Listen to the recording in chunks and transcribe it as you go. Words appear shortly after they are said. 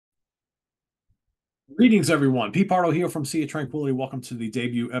Greetings, everyone. Pete Pardo here from Sea of Tranquility. Welcome to the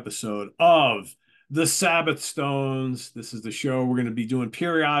debut episode of the Sabbath Stones. This is the show we're going to be doing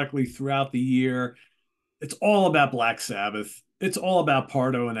periodically throughout the year. It's all about Black Sabbath. It's all about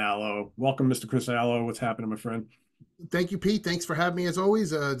Pardo and Alo. Welcome, Mr. Chris Alo. What's happening, my friend? Thank you, Pete. Thanks for having me as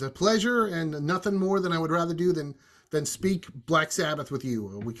always. It's a pleasure, and nothing more than I would rather do than speak Black Sabbath with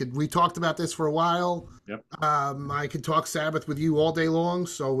you. We talked about this for a while. Yep. I could talk Sabbath with you all day long,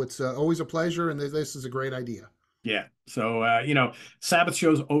 so it's always a pleasure, and this is a great idea. Yeah. So, Sabbath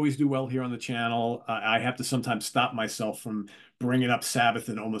shows always do well here on the channel. I have to sometimes stop myself from bringing up Sabbath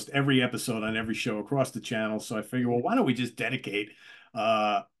in almost every episode on every show across the channel. So I figure, well, why don't we just dedicate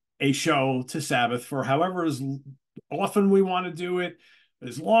uh, a show to Sabbath for however as often we want to do it,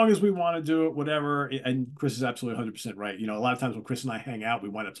 as long as we want to do it, whatever. And Chris is absolutely 100% right. A lot of times when Chris and I hang out, we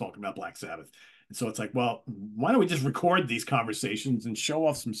wind up talking about Black Sabbath. And so it's like, well, why don't we just record these conversations and show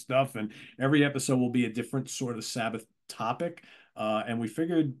off some stuff? And every episode will be a different sort of Sabbath topic. And we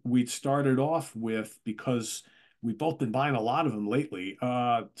figured we'd start it off with, because we've both been buying a lot of them lately,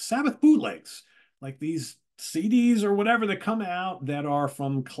 Sabbath bootlegs, like these CDs or whatever that come out that are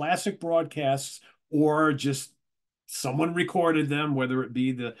from classic broadcasts or just someone recorded them, whether it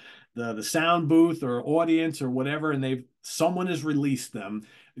be the sound booth or audience or whatever, and someone has released them.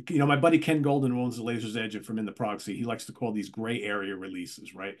 My buddy Ken Golden, who owns the Laser's Edge and from In the Proxy, he likes to call these gray area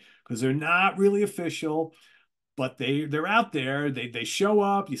releases, right? Because they're not really official, but they're out there. They show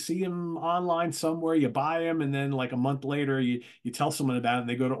up. You see them online somewhere. You buy them, and then like a month later, you tell someone about it, and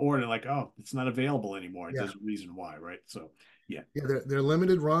they go to order. Like, oh, it's not available anymore. Yeah, There's a reason why, right? So, yeah, yeah, they're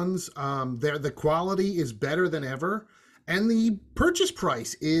limited runs. The quality is better than ever, and the purchase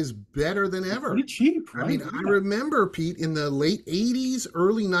price is better than pretty ever. cheap, I right? mean, I Yeah. remember, Pete, in the late 80s,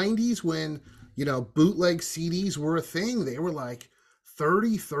 early 90s, when, bootleg CDs were a thing. They were like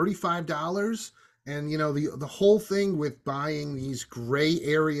 30, $35. And, the whole thing with buying these gray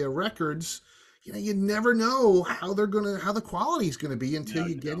area records, you never know how the quality's gonna be until No,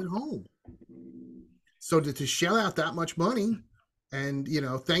 you you get don't. it home. So to shell out that much money, and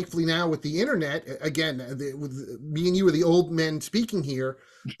thankfully now with the internet, again, with me and you are the old men speaking here,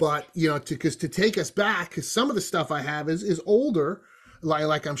 but to take us back, because some of the stuff I have is older,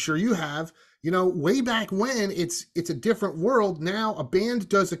 like I'm sure you have. Way back when, it's a different world now. A band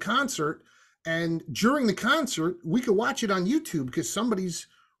does a concert, and during the concert, we could watch it on YouTube because somebody's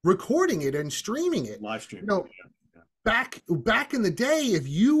recording it and streaming it. Live You streaming. know, back in the day, if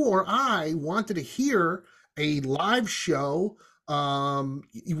you or I wanted to hear a live show,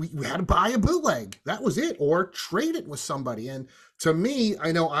 we had to buy a bootleg. That was it, or trade it with somebody. And to me,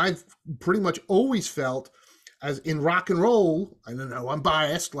 I know I've pretty much always felt, as in rock and roll, I don't know, I'm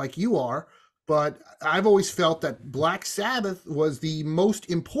biased like you are, but I've always felt that Black Sabbath was the most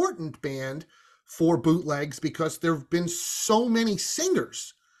important band for bootlegs because there have been so many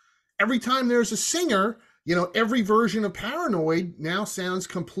singers. Every time there's a singer, every version of Paranoid now sounds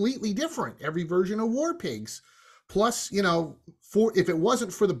completely different. Every version of War Pigs. Plus, for if it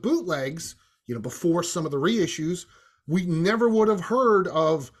wasn't for the bootlegs, before some of the reissues, we never would have heard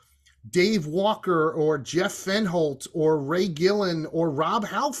of Dave Walker or Jeff Fenholt or Ray Gillen or Rob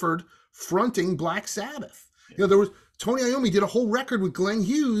Halford fronting Black Sabbath. There was Tony Iommi did a whole record with Glenn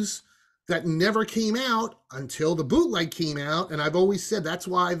Hughes that never came out until the bootleg came out, and I've always said that's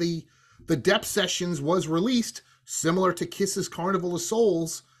why the Depth Sessions was released, similar to Kiss's Carnival of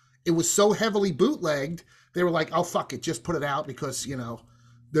Souls. It was so heavily bootlegged, they were like, "Oh fuck it, just put it out because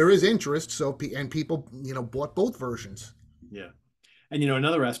there is interest." So and people bought both versions. Yeah. And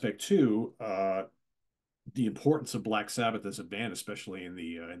another aspect too, the importance of Black Sabbath as a band, especially in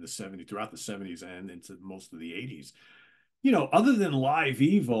the 70s, throughout the 70s and into most of the 80s. Other than Live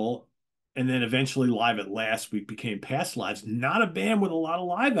Evil and then eventually Live at Last, we became Past Lives, not a band with a lot of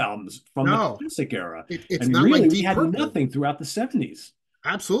live albums from the No, classic era. I it's mean, not really, like we Deep had Purple. nothing throughout the 70s.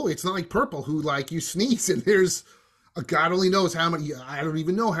 Absolutely, it's not like Purple, who like you sneeze and there's a God only knows how many. I don't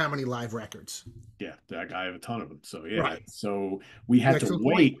even know how many live records. Yeah, I have a ton of them. So yeah, Right. so we had to Excellent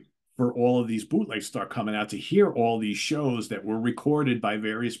point. wait for all of these bootlegs start coming out to hear all these shows that were recorded by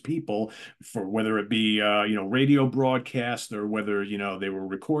various people, for whether it be radio broadcast, or whether they were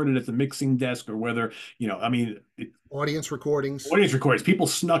recorded at the mixing desk, or whether I mean Audience recordings. audience recordings. People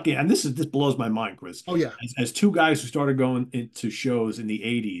snuck in, and this blows my mind, Chris. Oh yeah. As two guys who started going into shows in the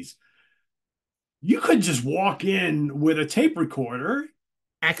 80s, you could just walk in with a tape recorder to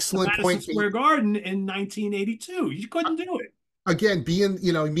Excellent Madison point, Pete. Square Garden in 1982. You couldn't do it. Again, being,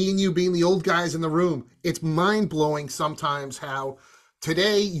 me and you being the old guys in the room, it's mind blowing sometimes how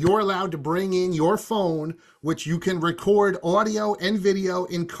today you're allowed to bring in your phone, which you can record audio and video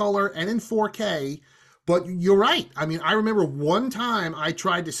in color and in 4K. But you're right. I mean, I remember one time I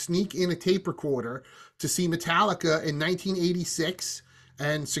tried to sneak in a tape recorder to see Metallica in 1986,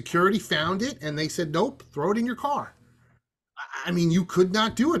 and security found it, and they said, "Nope, throw it in your car." I mean, you could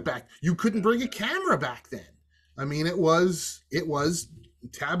not do it back. You couldn't bring a camera back then. I mean, it was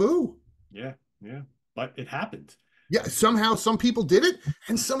taboo. Yeah, yeah, but it happened. Yeah, somehow some people did it,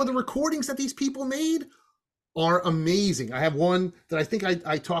 and some of the recordings that these people made are amazing. I have one that I think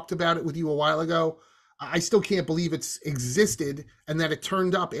I talked about it with you a while ago. I still can't believe it's existed and that it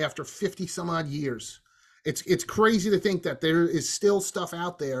turned up after 50 some odd years. It's crazy to think that there is still stuff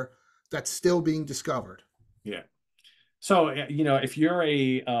out there that's still being discovered. Yeah. So, if you're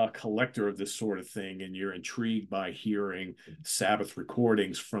a collector of this sort of thing and you're intrigued by hearing Sabbath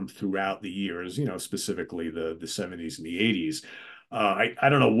recordings from throughout the years, specifically the 70s and the 80s, I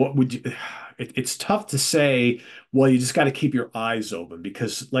don't know what would you, it's tough to say. Well, you just got to keep your eyes open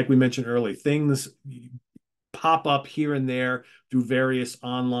because, like we mentioned earlier, things pop up here and there through various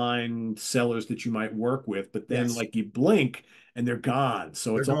online sellers that you might work with, but then Yes, like you blink and they're gone.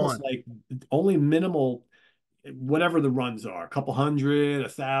 So they're it's almost gone. like only minimal, whatever the runs are, a couple hundred,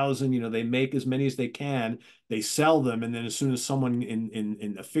 1,000, they make as many as they can, they sell them, and then as soon as someone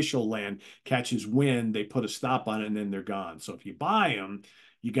in official land catches wind, they put a stop on it, and then they're gone. So if you buy them,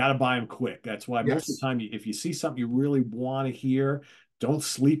 you got to buy them quick. That's why most of the Yes. time, if you see something you really want to hear, don't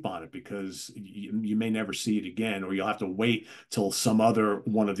sleep on it because you may never see it again, or you'll have to wait till some other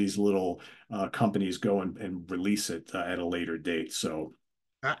one of these little companies go and release it at a later date. So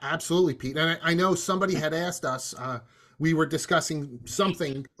Absolutely, Pete. And I know somebody had asked us, we were discussing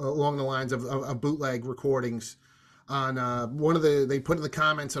something along the lines of bootleg recordings on one of they put in the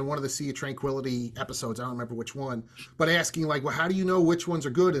comments on one of the Sea of Tranquility episodes. I don't remember which one, but asking like, well, how do you know which ones are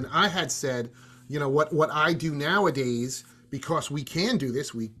good? And I had said, what I do nowadays, because we can do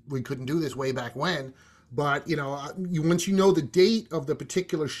this, we couldn't do this way back when, but once you know the date of the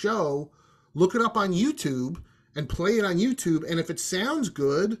particular show, look it up on YouTube and play it on YouTube. And if it sounds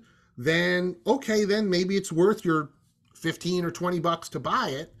good, then okay, then maybe it's worth your 15 or $20 to buy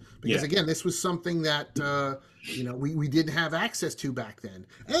it. Because yeah, again, this was something that we didn't have access to back then.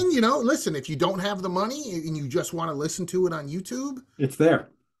 And listen, if you don't have the money and you just want to listen to it on YouTube, it's there.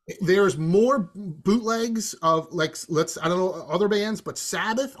 there's more bootlegs of like I don't know other bands, but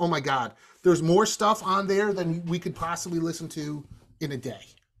Sabbath. Oh my God, there's more stuff on there than we could possibly listen to in a day.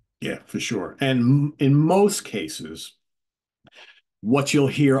 Yeah, for sure. And in most cases, what you'll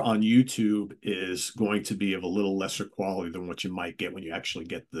hear on YouTube is going to be of a little lesser quality than what you might get when you actually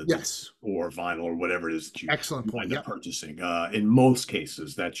get the Yes, or vinyl or whatever it is that excellent you point. wind up Yep. purchasing. In most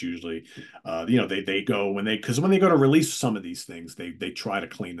cases, that's usually, they go because when they go to release some of these things, they try to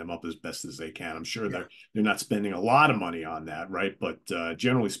clean them up as best as they can. I'm sure Yeah. they're not spending a lot of money on that, right? But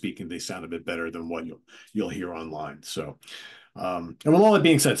generally speaking, they sound a bit better than what you'll hear online. So. And with all that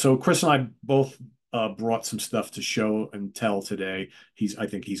being said, so Chris and I both brought some stuff to show and tell today. I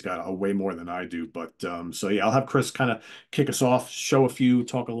think he's got a way more than I do, but so yeah, I'll have Chris kind of kick us off, show a few,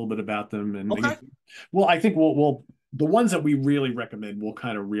 talk a little bit about them, and Okay. well, I think we'll the ones that we really recommend, we'll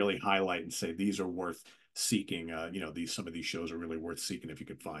kind of really highlight and say these are worth seeking. Some of these shows are really worth seeking if you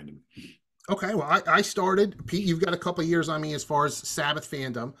could find them. Okay, well, I started, Pete, you've got a couple of years on me as far as Sabbath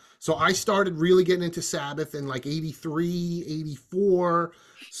fandom. So I started really getting into Sabbath in like 83, 84.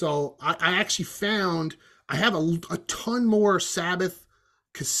 So I actually found, I have a ton more Sabbath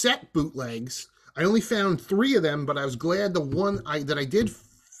cassette bootlegs. I only found three of them, but I was glad the one that I did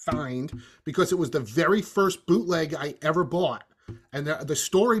find because it was the very first bootleg I ever bought. And the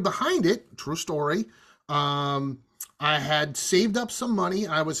story behind it, true story, I had saved up some money.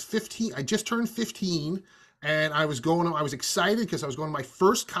 I was 15. I just turned 15 and I was excited because I was going to my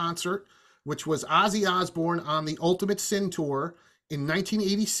first concert, which was Ozzy Osbourne on the Ultimate Sin Tour in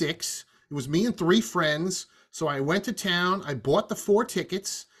 1986. It was me and three friends. So I went to town, I bought the 4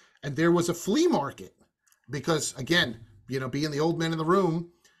 tickets, and there was a flea market because again, being the old man in the room,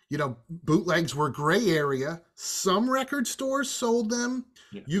 bootlegs were gray area. Some record stores sold them.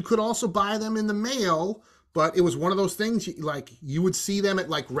 Yeah. You could also buy them in the mail, but it was one of those things you would see them at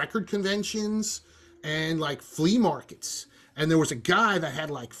like record conventions and like flea markets. And there was a guy that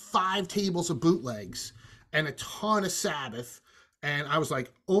had like 5 tables of bootlegs and a ton of Sabbath. And I was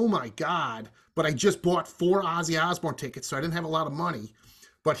like, oh my God. But I just bought 4 Ozzy Osbourne tickets, so I didn't have a lot of money.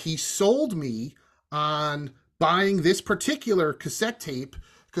 But he sold me on buying this particular cassette tape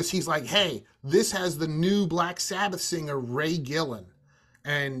because he's like, hey, this has the new Black Sabbath singer, Ray Gillen.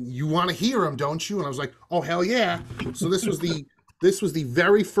 And you want to hear him, don't you? And I was like, oh, hell yeah. So this was the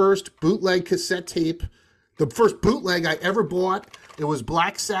very first bootleg cassette tape, the first bootleg I ever bought. It was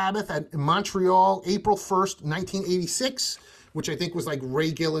Black Sabbath at Montreal, April 1st, 1986, which I think was like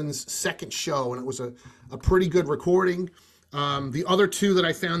Ray Gillen's second show, and it was a pretty good recording. The other two that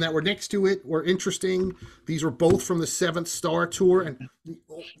I found that were next to it were interesting. These were both from the Seventh Star Tour, and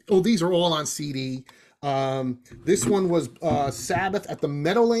these are all on CD. This one was Sabbath at the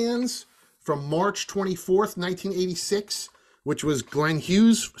Meadowlands from March 24th, 1986, which was Glenn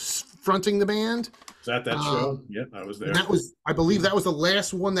Hughes fronting the band. Is that show? Yeah, I was there. That was, I believe, that was the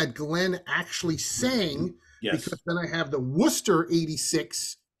last one that Glenn actually sang. Yes. Because then I have the Worcester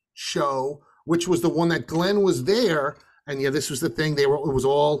 '86 show, which was the one that Glenn was there. And yeah, this was the thing. It was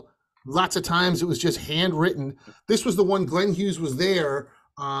all, lots of times it was just handwritten. This was the one Glenn Hughes was there.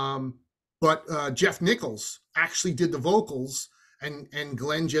 But Jeff Nichols actually did the vocals, and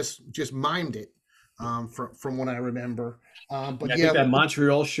Glenn just mimed it, from what I remember. But I think that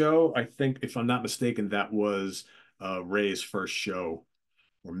Montreal show, I think, if I'm not mistaken, that was Ray's first show,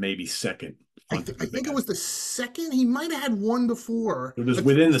 or maybe second. I think it was the second. He might have had one before. It was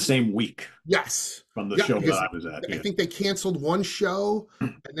within the same week. Yes. From the show that I was at. I think they canceled one show,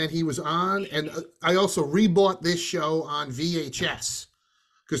 and then he was on. And I also rebought this show on VHS,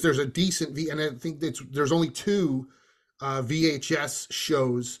 because there's a decent and I think there's only two VHS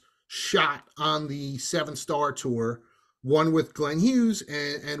shows shot on the Seven Star Tour, one with Glenn Hughes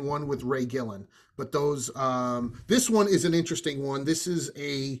and one with Ray Gillen. But those, this one is an interesting one. This is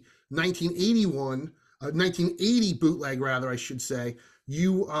a 1980 bootleg, rather, I should say.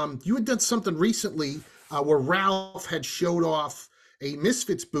 You had done something recently where Ralph had showed off a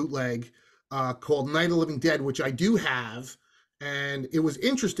Misfits bootleg called Night of the Living Dead, which I do have. And it was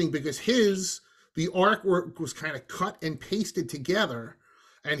interesting because the artwork was kind of cut and pasted together.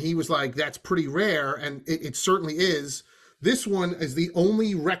 And he was like, that's pretty rare. And it certainly is. This one is the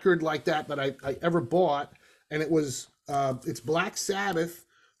only record like that I ever bought. And it's Black Sabbath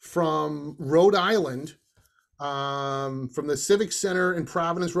from Rhode Island, from the Civic Center in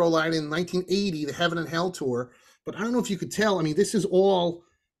Providence, Rhode Island in 1980, the Heaven and Hell tour. But I don't know if you could tell. I mean, this is all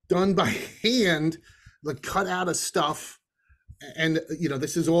done by hand, like cut out of stuff. And,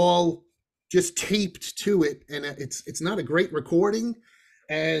 this is all just taped to it. And it's not a great recording.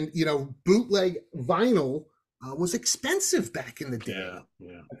 And, bootleg vinyl was expensive back in the day.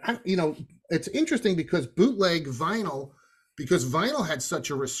 Yeah. It's interesting because bootleg vinyl, because vinyl had such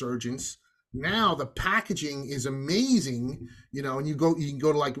a resurgence. Now the packaging is amazing, and you can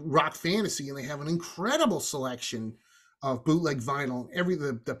go to like Rock Fantasy, and they have an incredible selection of bootleg vinyl.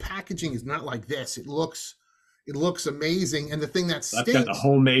 The packaging is not like this. It looks amazing. And the thing that stinks, that's got the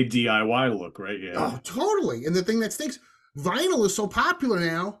homemade DIY look, right? Yeah. Oh, totally. And the thing that stinks, vinyl is so popular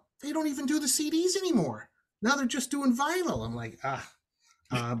now, they don't even do the CDs anymore. Now they're just doing vinyl. I'm like,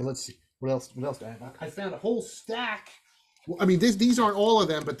 but let's see. What else do I have? I found a whole stack. I mean, these aren't all of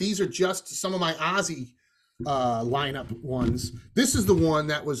them, but these are just some of my Ozzy lineup ones. This is the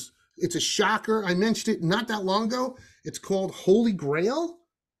one it's a shocker. I mentioned it not that long ago. It's called Holy Grail.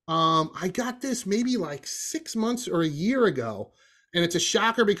 I got this maybe like 6 months or a year ago, and it's a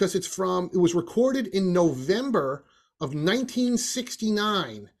shocker because it was recorded in November of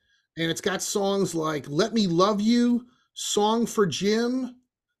 1969, and it's got songs like Let Me Love You, Song for Jim,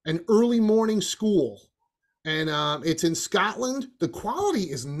 and Early Morning School. And it's in Scotland. The quality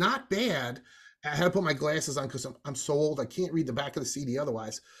is not bad. I had to put my glasses on because I'm so old I can't read the back of the CD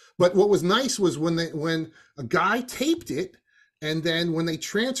otherwise. But what was nice was when a guy taped it, and then when they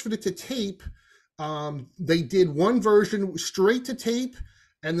transferred it to tape, they did one version straight to tape,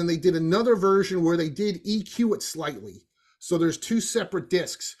 and then they did another version where they did EQ it slightly. So there's two separate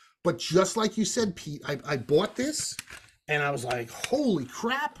discs. But just like you said, Pete, I bought this, and I was like, holy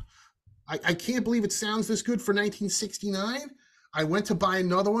crap. I can't believe it sounds this good for 1969. I went to buy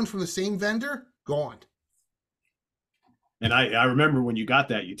another one from the same vendor, gone. And I remember when you got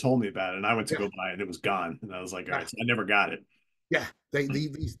that, you told me about it, and I went to go buy it, and it was gone. And I was like, all right, so I never got it. Yeah,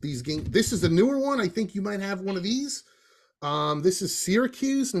 these games. This is the newer one. I think you might have one of these. This is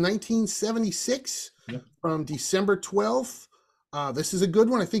Syracuse, 1976, from December 12th. This is a good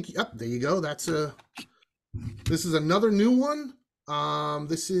one. I think. Yep, there you go. This is another new one.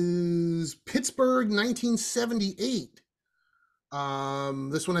 This is Pittsburgh, 1978.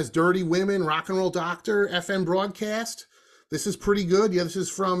 This one has Dirty Women, Rock and Roll Doctor, FM broadcast. This is pretty good. Yeah, this is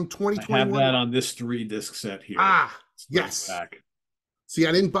from 2021. I have that on this 3-disc set here. Yes. Back. See,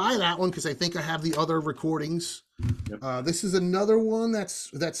 I didn't buy that one because I think I have the other recordings. Yep. This is another one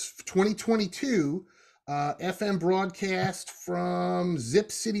that's 2022. FM broadcast from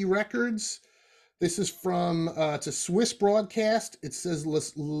Zip City Records. This is from it's a Swiss broadcast. It says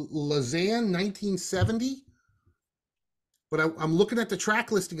Lausanne, 1970. but I'm looking at the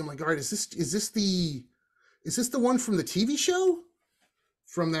track listing. I'm like, all right, is this the one from the TV show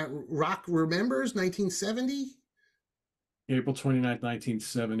from that Rock Remembers 1970? April 29th,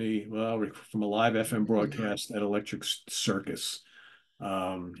 1970. Well, from a live FM 79. broadcast at Electric Circus.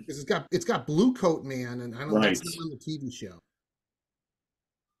 Because it's got Blue Coat Man, and I don't Right. that's not on the TV show.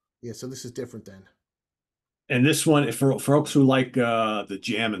 Yeah, so this is different then. And this one, for folks who like the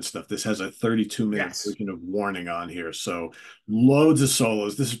jam and stuff, this has a 32-minute Yes. version of Warning on here. So loads of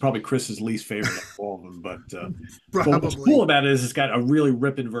solos. This is probably Chris's least favorite of all of them. But what's cool Probably. about it is it's got a really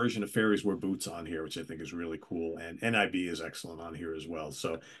ripping version of Fairies Wear Boots on here, which I think is really cool. And NIB is excellent on here as well.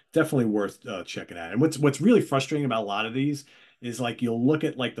 So definitely worth checking out. And what's really frustrating about a lot of these is like you'll look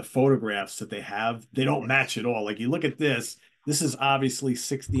at like the photographs that they have, they don't match at all. Like you look at this is obviously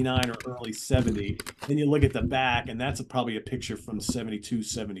 69 or early 70. Then you look at the back, and that's probably a picture from 72,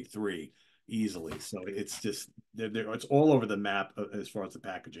 73 easily. So it's just it's all over the map as far as the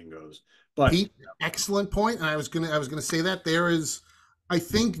packaging goes. But Pete, excellent point. And I was gonna say that I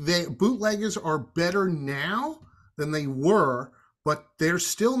think that bootleggers are better now than they were, but they're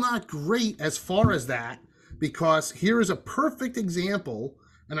still not great as far as that, because here is a perfect example,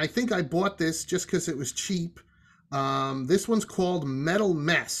 and I think I bought this just because it was cheap. This one's called Metal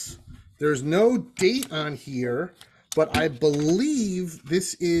Mess. There's no date on here, but I believe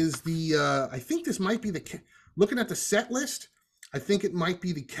this is I think this might be looking at the set list, I think it might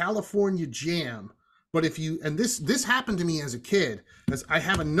be the California Jam. But this happened to me as a kid, as I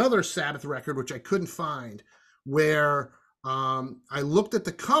have another Sabbath record, which I couldn't find, where I looked at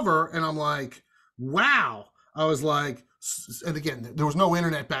the cover and I'm like, wow. I was like, and again, there was no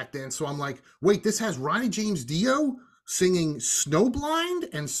internet back then. So I'm like, wait, this has Ronnie James Dio singing Snowblind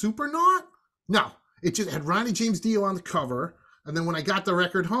and Supernaut? No, it just had Ronnie James Dio on the cover. And then when I got the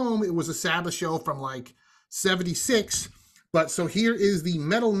record home, it was a Sabbath show from like 76. But so here is the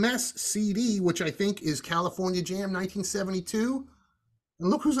Metal Mess CD, which I think is California Jam 1972. And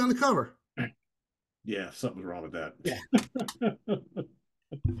look who's on the cover. yeah, something's wrong with that. Yeah.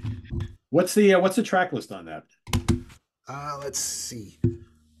 What's the track list on that? Let's see.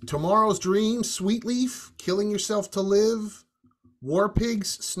 Tomorrow's Dream, Sweet Leaf, Killing Yourself to Live, War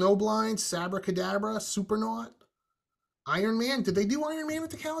Pigs, Snowblind, Sabracadabra, Supernaut, Iron Man. Did they do Iron Man at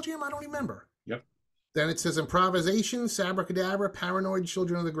the Cal Jam? I don't remember. Yep. Then it says Improvisation, Sabracadabra, Paranoid,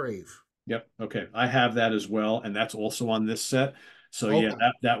 Children of the Grave. Yep. Okay. I have that as well, and that's also on this set. So yeah,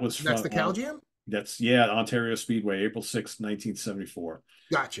 Okay. that was That's from the Cal Jam? that's Ontario Speedway, April 6th, 1974.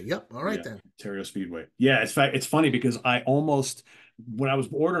 Gotcha. Yep. All right Yeah, then. Ontario Speedway. Yeah, it's funny because I almost when I was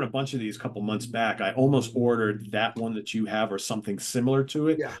ordering a bunch of these a couple months back, I almost ordered that one that you have or something similar to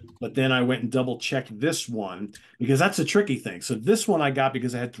it. Yeah. But then I went and double checked this one because that's a tricky thing. So this one I got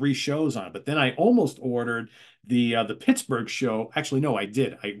because I had 3 shows on it. But then I almost ordered the Pittsburgh show. Actually, no, I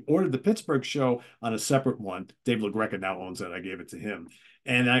did. I ordered the Pittsburgh show on a separate one. Dave LaGreca now owns that. I gave it to him.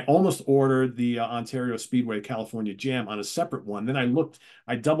 And I almost ordered the Ontario Speedway California Jam on a separate one. Then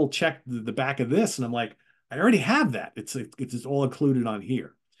I double checked the back of this, and I'm like, I already have that. It's all included on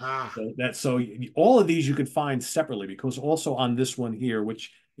here. Ah. So all of these you can find separately because also on this one here,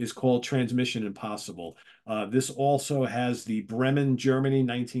 which is called Transmission Impossible. This also has the Bremen, Germany,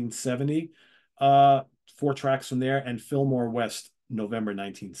 1970, 4 tracks from there, and Fillmore West, November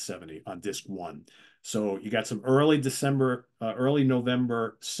 1970 on disc 1. So you got some early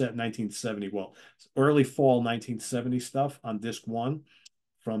November set 1970, well, early fall 1970 stuff on disc 1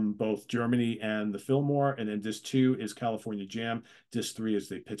 from both Germany and the Fillmore, and then disc 2 is California Jam. Disc 3 is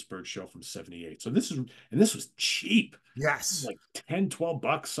the Pittsburgh show from 78. So this was cheap. Yes. Like 10,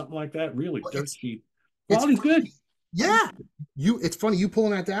 $12, something like that. Really Well, dirt cheap. it's Quality's good. Yeah. It's funny you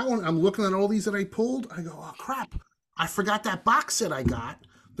pulling at that one. I'm looking at all these that I pulled. I go, oh crap. I forgot that box set I got.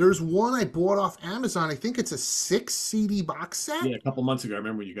 There's one I bought off Amazon. I think it's a 6 CD box set. Yeah, a couple months ago. I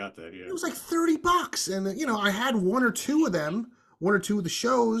remember when you got that. Yeah. It was like $30. And I had one or two of the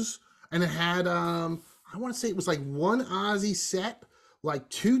shows, and it had I want to say it was like one Ozzy set, like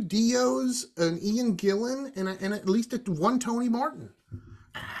 2 Dios, an Ian Gillan, and at least one Tony Martin.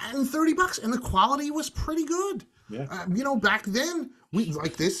 And $30, and the quality was pretty good. Yeah. Back then we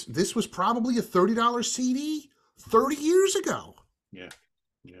like this was probably a $30 CD 30 years ago. Yeah.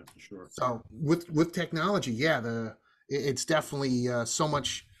 Yeah, for sure. So with technology, yeah, it's definitely so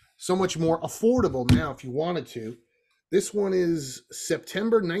much more affordable now if you wanted to. This one is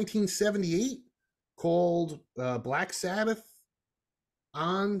September 1978, called Black Sabbath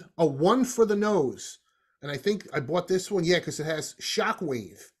on a One for the Nose. And I think I bought this one, yeah, because it has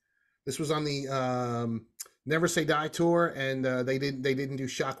Shockwave. This was on the Never Say Die tour, and they didn't do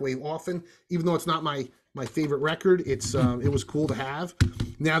Shockwave often, even though it's not my my favorite record. It was cool to have.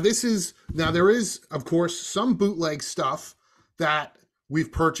 Now there is of course some bootleg stuff that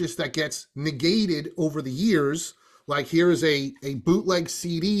we've purchased that gets negated over the years. Like here is a bootleg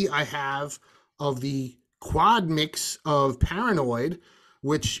CD I have of the quad mix of Paranoid,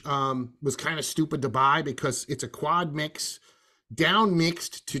 which was kind of stupid to buy because it's a quad mix down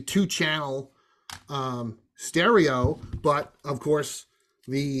mixed to two channel stereo, but of course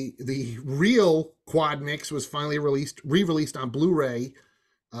the real quad mix was finally re-released on Blu-ray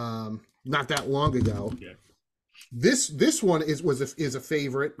not that long ago. Yeah. This one is a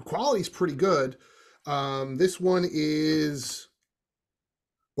favorite. Quality's pretty good. This one is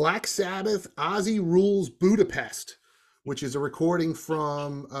Black Sabbath Ozzy Rules Budapest, which is a recording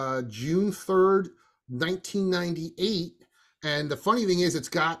from June 3rd, 1998. And the funny thing is, it's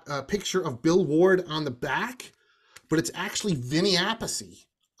got a picture of Bill Ward on the back, but it's actually Vinny Appice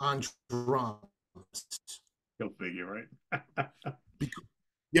on drums. Go figure, right?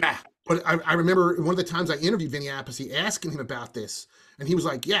 Yeah, but I remember one of the times I interviewed Vinny Appice asking him about this, and he was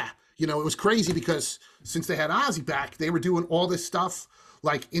like, "Yeah, you know, it was crazy because since they had Ozzy back, they were doing all this stuff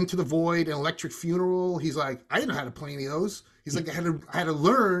like Into the Void and Electric Funeral." He's like, "I didn't know how to play any of those." He's like, I had to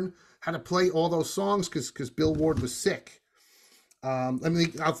learn how to play all those songs because Bill Ward was sick." Let me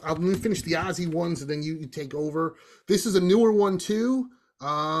finish the Ozzy ones and then you take over. This is a newer one too.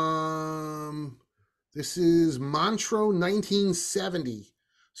 This is Montreux 1970.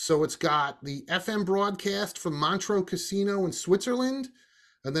 So it's got the FM broadcast from Montreux Casino in Switzerland,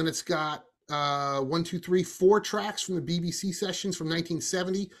 and then it's got 4 tracks from the BBC sessions from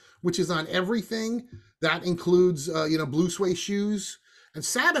 1970, which is on everything. That includes Blue Suede Shoes, and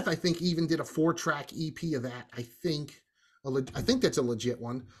Sabbath. I think even did a 4-track EP of that. I think that's a legit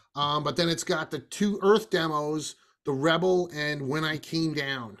one. But then it's got the 2 Earth demos, The Rebel and When I Came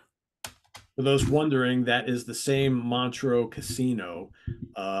Down. For those wondering, that is the same Montreux Casino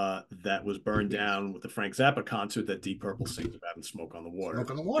that was burned down with the Frank Zappa concert that Deep Purple sings about in Smoke on the Water.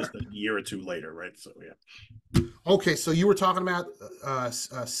 Smoke on the Water. Just a year or two later, right? So, yeah. Okay, so you were talking about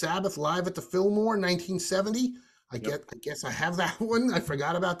Sabbath live at the Fillmore, 1970. I guess I have that one. I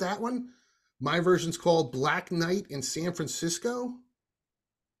forgot about that one. My version's called Black Night in San Francisco.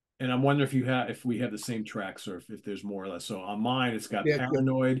 And I'm wondering if we have the same tracks or if there's more or less. So on mine, it's got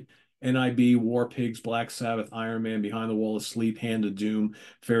Paranoid, NIB, War Pigs, Black Sabbath, Iron Man, Behind the Wall of Sleep, Hand of Doom,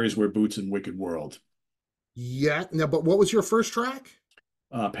 Fairies Wear Boots, and Wicked World. Yeah. Now, but what was your first track?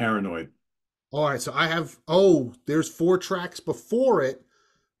 Paranoid. All right. So I have, there's 4 tracks before it,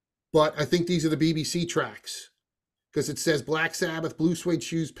 but I think these are the BBC tracks because it says Black Sabbath, Blue Suede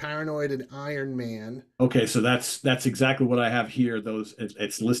Shoes, Paranoid, and Iron Man. Okay. So that's exactly what I have here.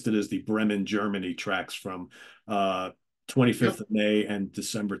 It's listed as the Bremen, Germany tracks from 25th of May and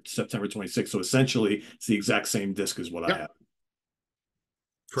September 26th. So essentially, it's the exact same disc as what I have.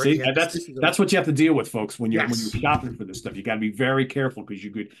 See, that's what you have to deal with, folks, when you're shopping for this stuff. You got to be very careful because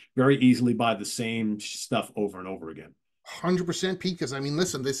you could very easily buy the same stuff over and over again. 100%, Pete. Because I mean,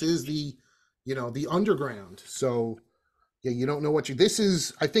 listen, this is the underground. So yeah, you don't know what this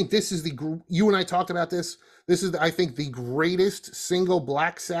is. I think this is you and I talked about this. This is, I think, the greatest single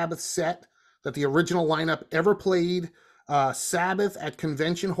Black Sabbath set that the original lineup ever played. Sabbath at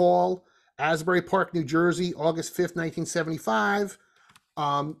Convention Hall, Asbury Park, New Jersey, August 5th, 1975.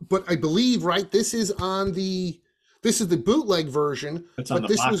 But I believe, right, this is the bootleg version. It's on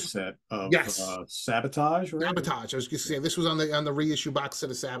the box set of Sabotage, right? Sabotage. I was going to say this was on the reissue box set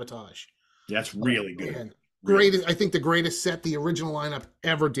of Sabotage. Yeah, that's really good. Man. Greatest, I think the greatest set the original lineup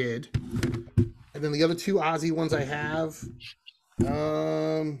ever did. And then the other 2 Ozzy ones I have.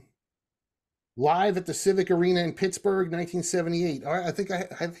 Live at the Civic Arena in Pittsburgh, 1978. All right, I think I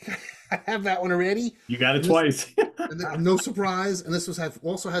have that one already. You got it twice. No surprise. And this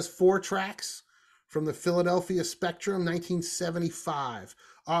also has 4 tracks from the Philadelphia Spectrum, 1975.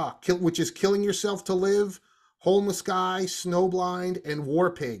 Which is Killing Yourself to Live, Hole in the Sky, Snowblind, and War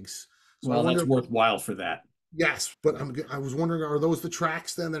Pigs. So well, that's worthwhile for that. Yes, but I was wondering, are those the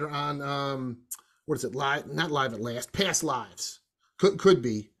tracks then that are on what is it? Not Live at Last, Past Lives. Could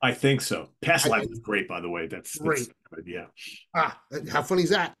be. I think so. Past Life is great, by the way. That's great. Good, yeah. How funny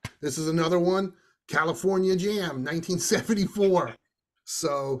is that? This is another one. California Jam, 1974.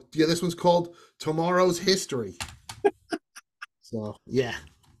 So yeah, this one's called Tomorrow's History. So yeah,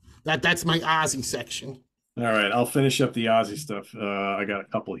 that's my Ozzy section. All right, I'll finish up the Ozzy stuff. I got a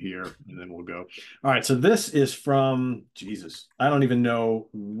couple here, and then we'll go. All right, so this is from Jesus. I don't even know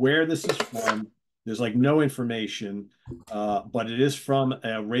where this is from. There's like no information, but it is from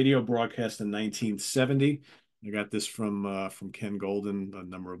a radio broadcast in 1970. I got this from Ken Golden a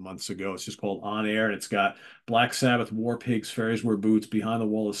number of months ago. It's just called On Air, and it's got Black Sabbath, War Pigs, Fairies Wear Boots, Behind the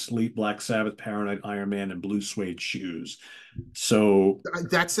Wall of Sleep, Black Sabbath, Paranoid Iron Man, and Blue Suede Shoes. So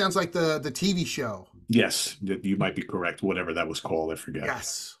That sounds like the TV show. yes, you might be correct. Whatever that was called, I forget.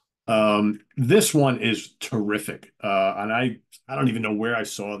 Yes. This one is terrific. And I don't even know where I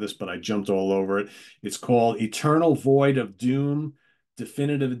saw this, but I jumped all over it. It's called Eternal Void of Doom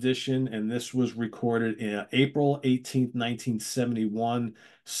Definitive Edition, and this was recorded in April 18th, 1971,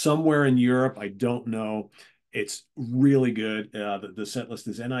 somewhere in Europe. I don't know. It's really good. The set list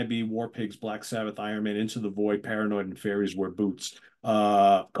is NIB, War Pigs, Black Sabbath, Iron Man, Into the Void, Paranoid, and Fairies Wear Boots.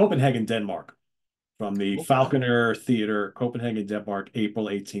 Copenhagen, Denmark, from the Okay. Falconer Theater, Copenhagen, Denmark, April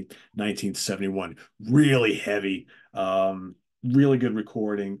 18th, 1971. Really heavy, really good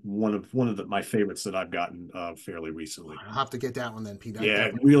recording. One of my favorites that I've gotten fairly recently. I'll have to get that one then, Pete.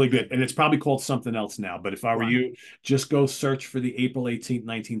 Yeah, That really good. And it's probably called something else now. But if I were right, you, just go search for the April 18th,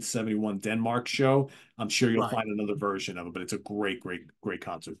 1971 Denmark show. I'm sure you'll right. find another version of it, but it's a great, great, great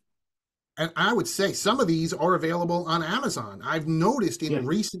concert. And I would say some of these are available on Amazon. I've noticed in Yeah,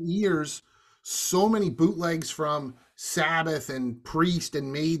 recent years so many bootlegs from Sabbath and Priest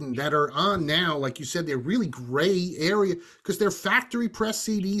and Maiden that are on now. Like you said, they're really gray area because they're factory press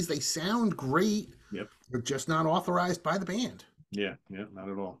CDs. They sound great. yep, They're just not authorized by the band. yeah, yeah, not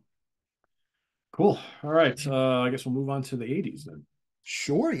at all. Cool. All right. I guess we'll move on to the 80s then.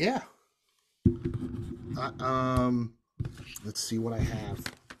 Sure, yeah. Uh, um, let's see what I have.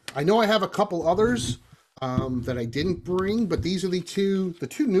 I know I have a couple others that I didn't bring, but these are the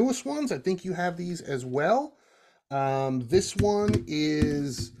two newest ones. I think you have these as well. This one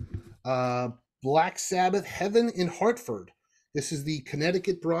is uh, Black Sabbath Heaven in Hartford. This is the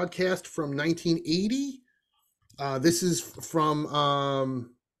Connecticut broadcast from 1980. This is from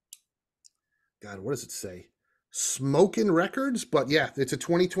God, what does it say? Smokin' Records, but yeah, it's a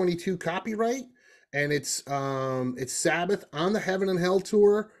 2022 copyright, and it's Sabbath on the Heaven and Hell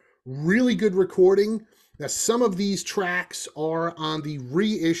tour. Really good recording. Now, some of these tracks are on the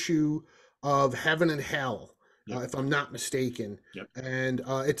reissue of Heaven and Hell, Yep, if I'm not mistaken, yep. and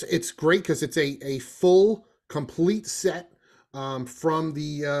it's great because it's a full complete set from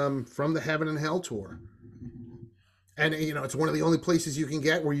the Heaven and Hell tour. And it's one of the only places you can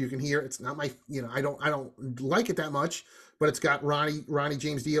get where you can hear. It's not my, I don't like it that much, but it's got Ronnie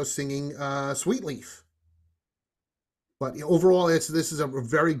James Dio singing Sweet Leaf. But overall, this is a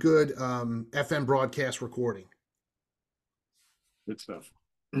very good FM broadcast recording. Good stuff.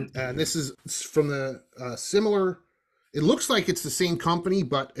 And this is from the similar. It looks like it's the same company,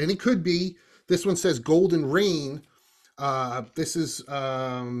 and it could be. This one says Golden Rain. This is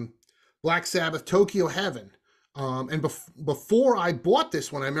Black Sabbath Tokyo Heaven. And before I bought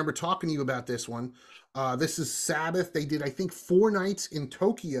this one, I remember talking to you about this one. This is Sabbath. They did, I think, 4 nights in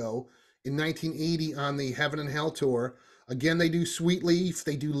Tokyo in 1980 on the Heaven and Hell tour. Again, they do Sweet Leaf.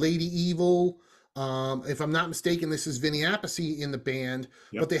 They do Lady Evil. If I'm not mistaken, this is Vinny Appice in the band,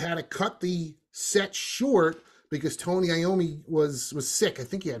 but Yep. they had to cut the set short because Tony Iommi was sick. I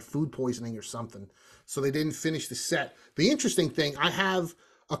think he had food poisoning or something, so they didn't finish the set. The interesting thing, I have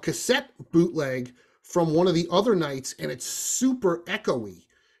a cassette bootleg from one of the other nights, and it's super echoey.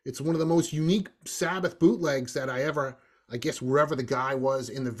 It's one of the most unique Sabbath bootlegs that I guess wherever the guy was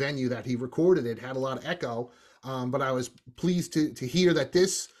in the venue that he recorded it had a lot of echo. But I was pleased to hear that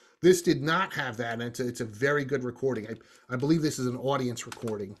this did not have that, and it's a very good recording. I believe this is an audience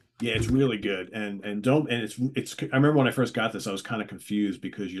recording. Yeah, it's really good, and don't and it's. I remember when I first got this, I was kind of confused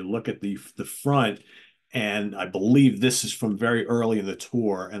because you look at the front, and I believe this is from very early in the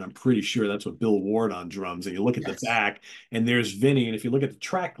tour, and I'm pretty sure that's what Bill Ward on drums. And you look at the Yes. back, and there's Vinny, and if you look at the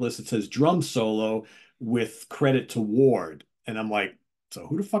track list, it says drum solo with credit to Ward, and I'm like, so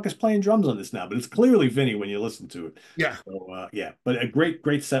who the fuck is playing drums on this now? But it's clearly Vinny when you listen to it. Yeah. So yeah, but a great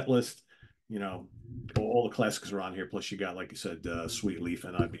great set list. You know, all the classics are on here. Plus, you got, like you said, Sweet Leaf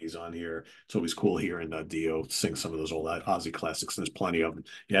and IB's on here. It's always cool hearing Dio sing some of those old Ozzy classics. There's plenty of them.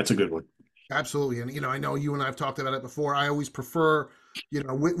 Yeah, it's a good one. Absolutely. And, I know you and I have talked about it before. I always prefer,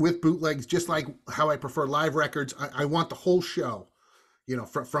 with bootlegs, just like how I prefer live records, I want the whole show,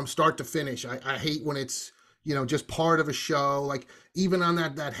 from start to finish. I hate when it's, just part of a show. Like even on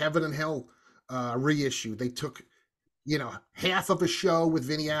that Heaven and Hell reissue, they took, half of a show with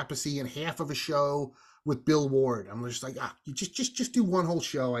Vinny Appice and half of a show with Bill Ward. I'm just like, you just do one whole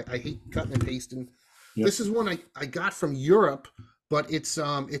show. I hate cutting and pasting. Yep. This is one I got from Europe, but it's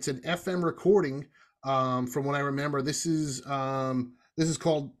an FM recording. From what I remember, this is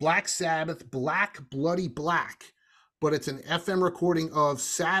called Black Sabbath, Black Bloody Black, but it's an FM recording of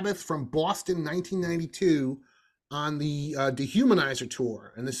Sabbath from Boston, 1992. on the Dehumanizer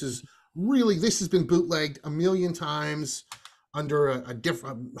tour, and this has been bootlegged a million times under a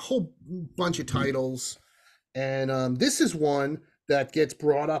whole bunch of titles, and this is one that gets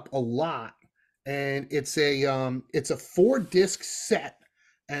brought up a lot, and it's a 4-disc set,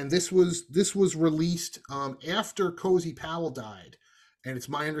 and this was released after Cozy Powell died, and it's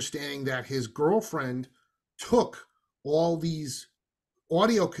my understanding that his girlfriend took all these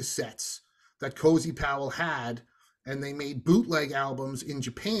audio cassettes that Cozy Powell had, and they made bootleg albums in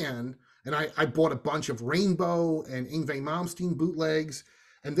Japan. And I bought a bunch of Rainbow and Yngwie Malmsteen bootlegs.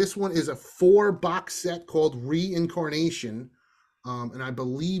 And this one is a 4-box set called Reincarnation. And I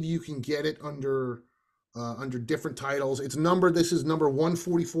believe you can get it under different titles. This is number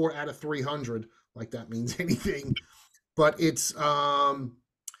 144 out of 300, like that means anything. But it's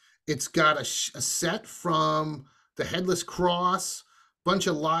got a set from the Headless Cross, bunch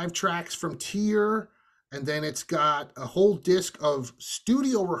of live tracks from Tyr, and then it's got a whole disc of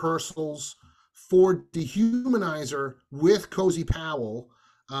studio rehearsals for Dehumanizer with Cozy Powell,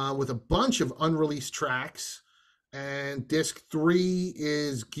 with a bunch of unreleased tracks. And disc 3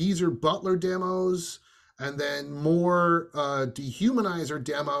 is Geezer Butler demos, and then more Dehumanizer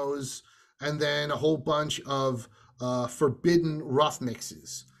demos, and then a whole bunch of Forbidden Rough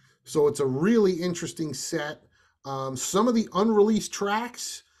mixes. So it's a really interesting set. Some of the unreleased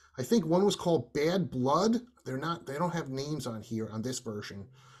tracks, I think one was called Bad Blood. They don't have names on here on this version.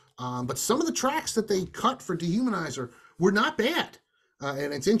 But some of the tracks that they cut for Dehumanizer were not bad.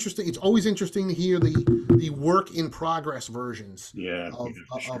 And it's interesting. It's always interesting to hear the work in progress versions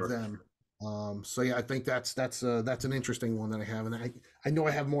of them. So yeah, I think that's an interesting one that I have. And I know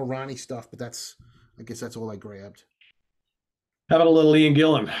I have more Ronnie stuff, but I guess that's all I grabbed. How about a little Ian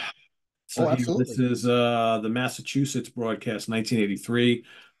Gillan? So this Absolutely. is the Massachusetts broadcast, 1983,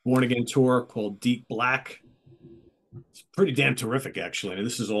 Born Again tour called Deep Black. It's pretty damn terrific, actually. And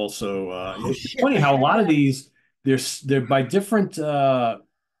this is also it's funny how a lot of these they're by different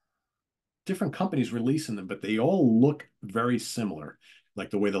companies releasing them, but they all look very similar,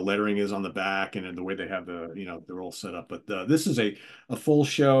 like the way the lettering is on the back and the way they have they're all set up. But this is a full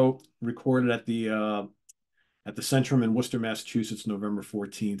show recorded at the Centrum in Worcester, Massachusetts, November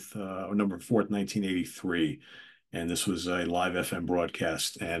 14th, or November 4th, 1983. And this was a live FM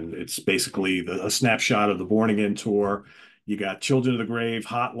broadcast. And it's basically a snapshot of the Born Again tour. You got Children of the Grave,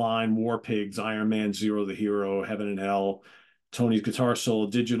 Hotline, War Pigs, Iron Man, Zero the Hero, Heaven and Hell, Tony's Guitar Solo,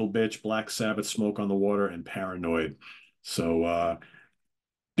 Digital Bitch, Black Sabbath, Smoke on the Water, and Paranoid. So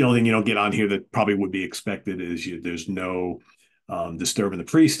the only thing you don't get on here that probably would be expected is there's no Disturbing the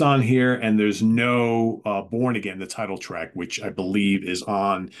Priest on here, and there's no Born Again, the title track, which I believe is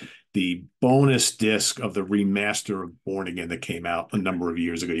on the bonus disc of the remaster of Born Again that came out a number of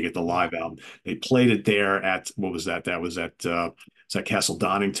years ago. You get the live album. They played it there at, what was that? That was at is that Castle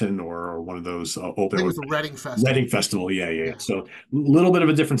Donington or one of those open? I think it was the Reading Festival. Reading Festival, yeah. So a little bit of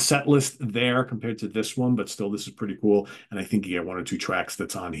a different set list there compared to this one, but still, this is pretty cool. And I think you get 1 or 2 tracks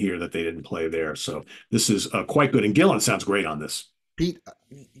that's on here that they didn't play there. So this is quite good. And Gillan sounds great on this. Pete,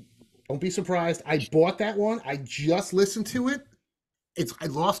 don't be surprised. I bought that one. I just listened to it. I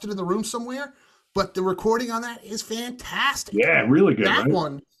lost it in the room somewhere, but the recording on that is fantastic. Yeah, really good. That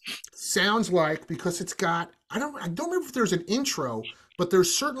one sounds like, because it's got, I don't remember if there's an intro, but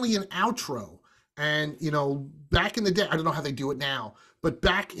there's certainly an outro. And back in the day, I don't know how they do it now, but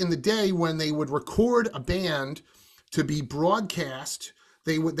back in the day when they would record a band to be broadcast,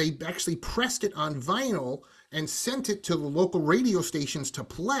 they actually pressed it on vinyl and sent it to the local radio stations to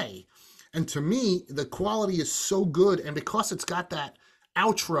play. And to me, the quality is so good. And because it's got that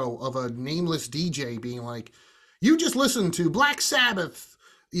outro of a nameless DJ being like, you just listened to Black Sabbath,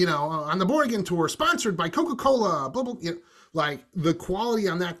 on the Born Again tour, sponsored by Coca-Cola, blah, blah, like the quality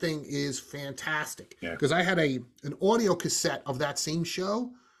on that thing is fantastic. Because I had an audio cassette of that same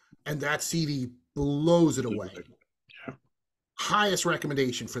show, and that CD blows it away. Highest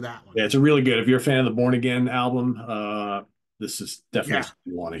recommendation for that one. Yeah, it's a really good. If you're a fan of the Born Again album, this is definitely something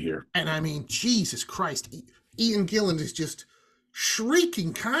you want to hear. And I mean, Jesus Christ, Ian Gillan is just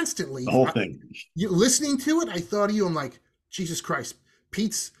shrieking constantly. The whole thing. Listening to it, I thought of you. I'm like, Jesus Christ,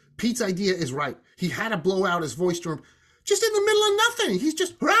 Pete's idea is right. He had to blow out his voice to him just in the middle of nothing. He's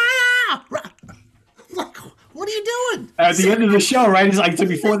just rah, rah. Like, what are you doing? At the end of the show, right? He's like, so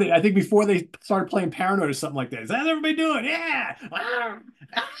before they started playing Paranoid or something like that. Is that everybody doing? Yeah.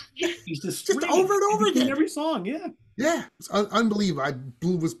 He's just over and over again. Every song, yeah. Yeah, it's unbelievable. I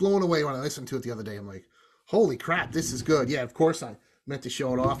was blown away when I listened to it the other day. I'm like, holy crap, this is good. Yeah, of course I meant to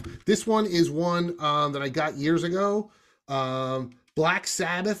show it off. This one is one that I got years ago. Black Black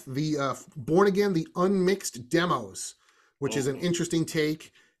Sabbath, the Born Again, the unmixed demos, which is an interesting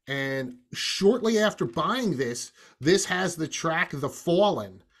take. And shortly after buying this, this has the track "The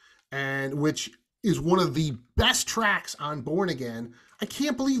Fallen," and which is one of the best tracks on Born Again. I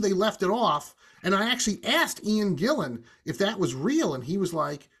can't believe they left it off. And I actually asked Ian Gillan if that was real, and he was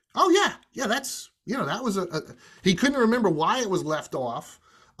like, "Oh yeah, that's that was a." He couldn't remember why it was left off,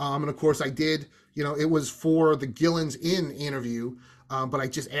 and of course I did. It was for the Gillan's Inn interview, but I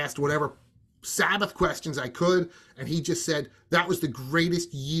just asked whatever Sabbath questions I could, and he just said that was the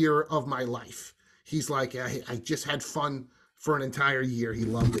greatest year of my life. He's like, I just had fun for an entire year. He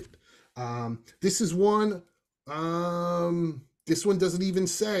loved it. This is one. This one doesn't even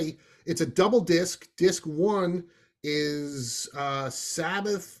say. It's a double disc. Disc 1 is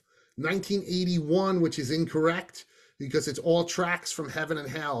Sabbath 1981, which is incorrect because it's all tracks from Heaven and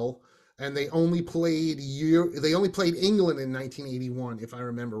Hell, and they only played England in 1981, if I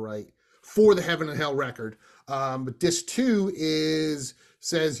remember right, for the Heaven and Hell record. But disc 2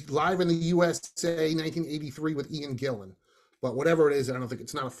 says Live in the USA 1983 with Ian Gillan. But whatever it is, I don't think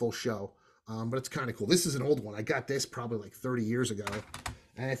it's not a full show. But it's kind of cool. This is an old one. I got this probably like 30 years ago.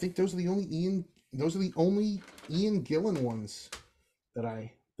 And I think those are the only Ian Gillan ones that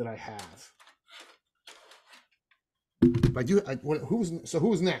I have. But who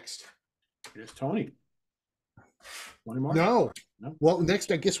was next? Here's Tony. Tony Martin. No. Well,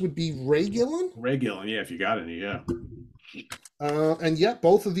 next I guess would be Ray Gillan. Ray Gillan, yeah, if you got any, yeah. And yet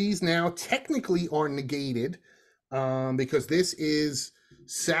both of these now technically are negated, because this is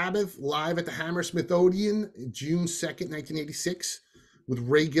Sabbath live at the Hammersmith Odeon, June 2nd, 1986, with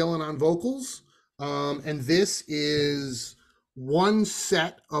Ray Gillan on vocals. And this is one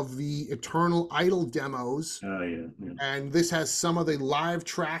set of the Eternal Idol demos. Oh, yeah. And this has some of the live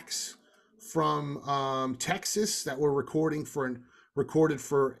tracks from Texas that were recorded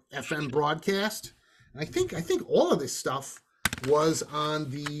for FM broadcast. And I think all of this stuff was on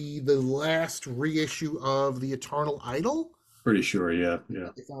the last reissue of the Eternal Idol. Pretty sure, yeah.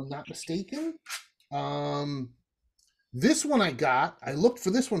 If I'm not mistaken. This one I looked for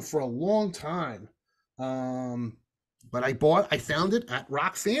this one for a long time. But I found it at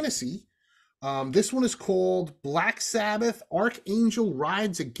Rock Fantasy. This one is called Black Sabbath Archangel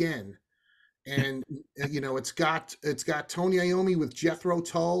Rides Again. And it's got Tony Iommi with Jethro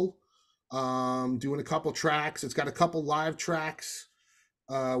Tull doing a couple tracks. It's got a couple live tracks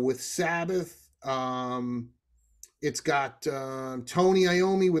with Sabbath. It's got Tony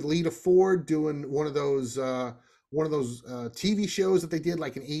Iommi with Lita Ford doing one of those TV shows that they did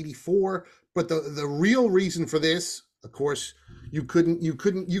like in '84. But the real reason for this, of course, you could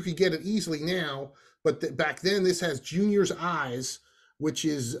get it easily now, but back then this has Junior's Eyes, which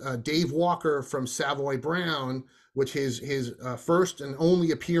is Dave Walker from Savoy Brown, which is his first and only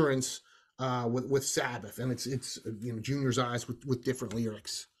appearance with Sabbath, and it's Junior's Eyes with different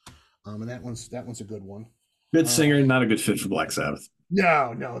lyrics, and that one's a good one. Good singer, not a good fit for Black Sabbath.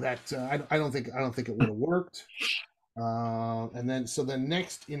 No, that I don't think it would have worked. And then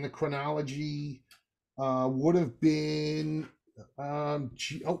next in the chronology would have been I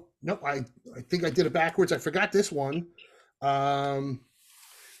think I did it backwards. I forgot this one.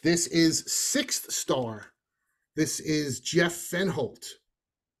 This is Sixth Star. This is Jeff Fenholt.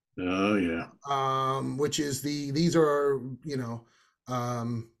 Oh yeah. Which is these are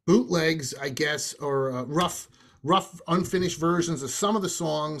bootlegs, I guess, or rough unfinished versions of some of the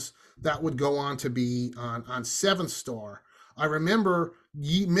songs that would go on to be on Seventh Star. I remember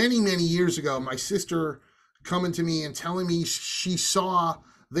many years ago, my sister coming to me and telling me she saw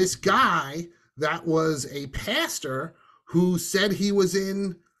this guy that was a pastor who said he was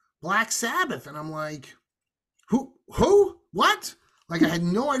in Black Sabbath, and I'm like, who, what? Like, I had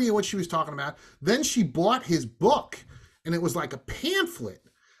no idea what she was talking about. Then she bought his book, and it was like a pamphlet,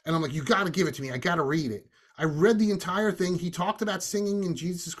 and I'm like, you got to give it to me. I got to read it. I read the entire thing. He talked about singing in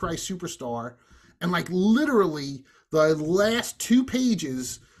Jesus Christ Superstar, and like literally the last 2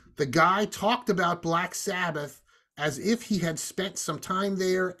 pages, the guy talked about Black Sabbath as if he had spent some time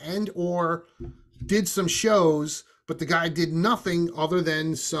there and or did some shows, but the guy did nothing other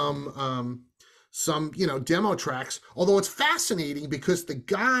than some demo tracks. Although it's fascinating because the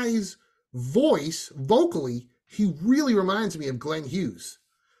guy's voice vocally, he really reminds me of Glenn Hughes.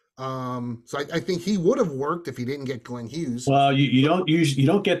 So I think he would have worked if he didn't get Glenn Hughes. Well, you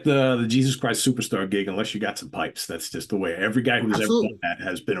don't get the Jesus Christ Superstar gig unless you got some pipes. That's just the way. Every guy who's ever done that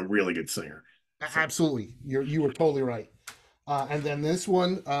has been a really good singer. Absolutely, you were totally right. And then this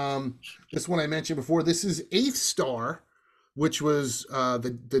one I mentioned before. This is Eighth Star, which was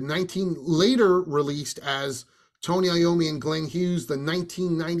the later released as Tony Iommi and Glenn Hughes, the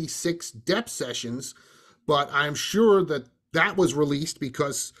 1996 Depth Sessions, but I'm sure that that was released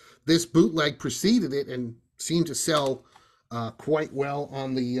because this bootleg preceded it and seemed to sell quite well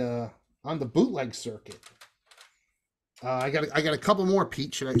on the bootleg circuit. I got a couple more,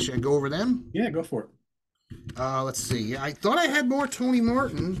 Pete. Should I go over them? Yeah, go for it. Let's see. I thought I had more Tony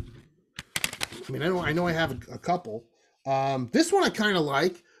Martin. I mean, I know I have a couple. This one I kind of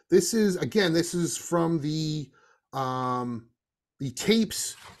like. This is from the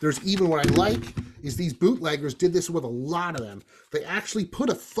tapes. There's even what I like is these bootleggers did this with a lot of them. They actually put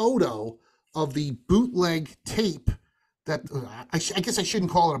a photo of the bootleg tape that I guess I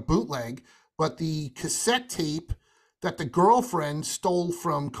shouldn't call it a bootleg, but the cassette tape that the girlfriend stole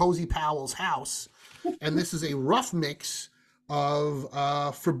from Cozy Powell's house. And this is a rough mix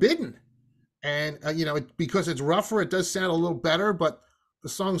of Forbidden. And, because it's rougher, it does sound a little better, but the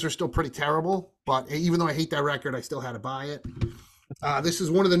songs are still pretty terrible. But even though I hate that record, I still had to buy it. This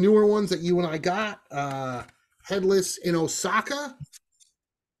is one of the newer ones that you and I got. Headless in Osaka.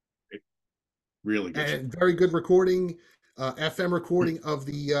 Really good. And very good recording, FM recording of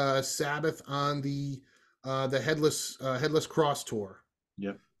the Sabbath on the Headless Cross tour.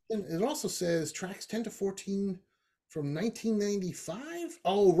 Yep. And it also says tracks 10 to 14 from 1995.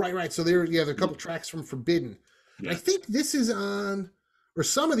 Oh, right. So there are a couple tracks from Forbidden. Yeah. I think this is on, or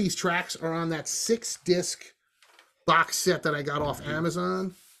some of these tracks are on that 6-disc box set that I got off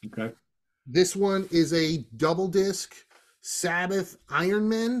Amazon. Okay. This one is a double disc Sabbath Iron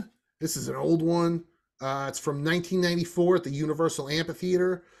Men. This is an old one. It's from 1994 at the Universal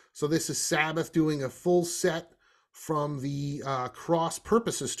Amphitheater. So this is Sabbath doing a full set from the Cross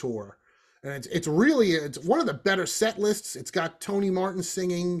Purposes tour. And it's one of the better set lists. It's got Tony Martin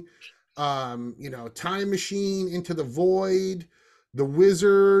singing, Time Machine, Into the Void, The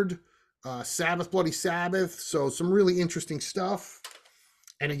Wizard, Sabbath Bloody Sabbath. So some really interesting stuff.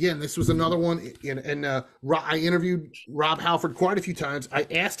 And again, this was another one. And I interviewed Rob Halford quite a few times. I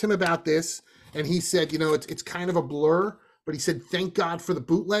asked him about this, and he said, it's kind of a blur. But he said, thank God for the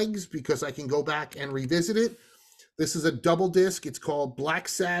bootlegs because I can go back and revisit it. This is a double disc. It's called Black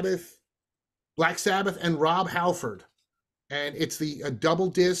Sabbath and Rob Halford. And it's a double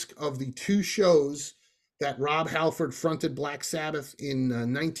disc of the two shows that Rob Halford fronted Black Sabbath in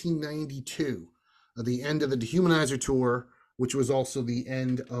 1992, the end of the Dehumanizer tour, which was also the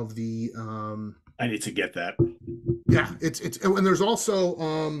end of the I need to get that. Yeah, it's and there's also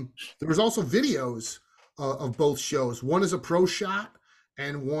videos of both shows. One is a pro shot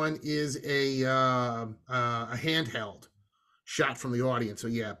and one is a handheld shot from the audience. So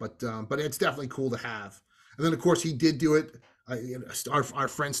yeah, but it's definitely cool to have. And then of course he did do it. Our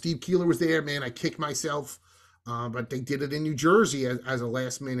friend Steve Keeler was there. Man, I kicked myself. But they did it in New Jersey as a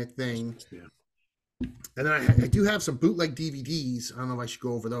last minute thing. Yeah. And then I do have some bootleg DVDs. I don't know if I should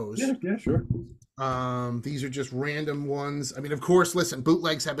go over those. Yeah, sure. These are just random ones. I mean, of course, listen,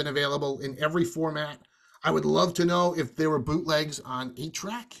 bootlegs have been available in every format. I would love to know if there were bootlegs on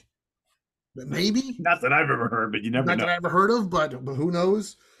 8-track. Maybe. Not that I've ever heard, but you never know. Not that I've ever heard of, but who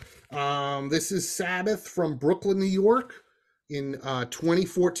knows? This is Sabbath from Brooklyn, New York in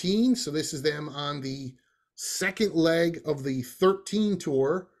 2014. So this is them on the second leg of the 13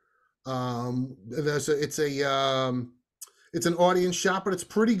 tour. It's an audience shot, but it's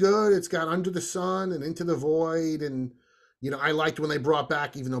pretty good. It's got Under the Sun and Into the Void, and I liked when they brought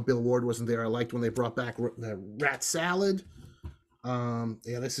back, even though Bill Ward wasn't there, I liked when they brought back Rat Salad.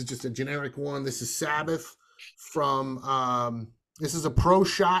 This is just a generic one. This is Sabbath from this is a pro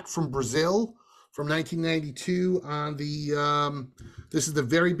shot from Brazil from 1992 on the this is the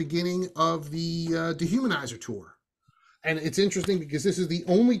very beginning of the Dehumanizer tour. And it's interesting because this is the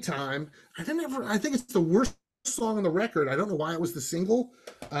only time I think it's the worst song on the record. I don't know why it was the single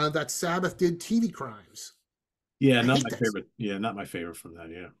that Sabbath did TV Crimes. Yeah, not my favorite. Yeah, not my favorite from that.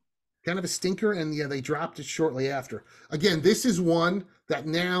 Yeah, kind of a stinker, and yeah, they dropped it shortly after. Again, this is one that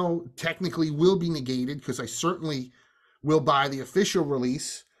now technically will be negated because I certainly will buy the official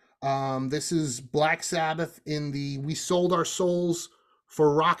release. This is Black Sabbath in the "We Sold Our Souls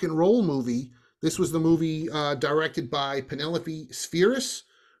for Rock and Roll" movie. This was the movie directed by Penelope Spheris,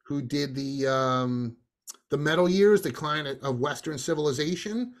 who did the Metal Years, Decline of Western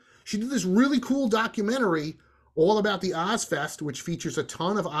Civilization. She did this really cool documentary all about the Ozfest, which features a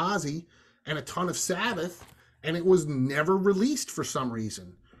ton of Ozzy and a ton of Sabbath, and it was never released for some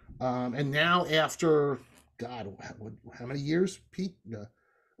reason. And now after, God, how many years, Pete?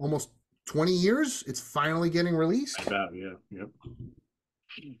 Almost 20 years, it's finally getting released. About, yeah, yep.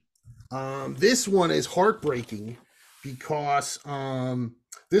 This one is heartbreaking because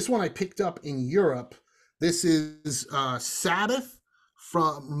this one I picked up in Europe. This is Sabbath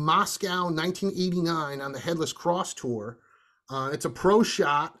from Moscow 1989 on the Headless Cross tour. It's a pro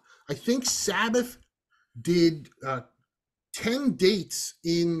shot. I think Sabbath did 10 dates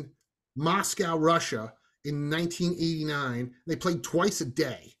in Moscow, Russia in 1989. They played twice a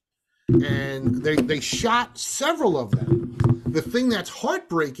day, and they shot several of them. The thing that's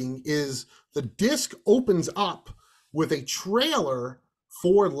heartbreaking is the disc opens up with a trailer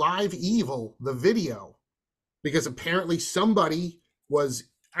for Live Evil, the video, because apparently somebody was,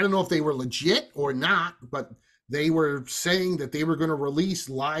 I don't know if they were legit or not, but they were saying that they were going to release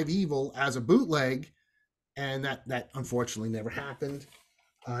Live Evil as a bootleg, and that unfortunately never happened.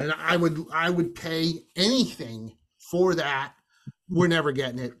 And I would pay anything for that. We're never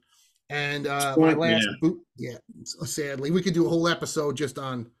getting it. And my last Yeah. boot, yeah, sadly, we could do a whole episode just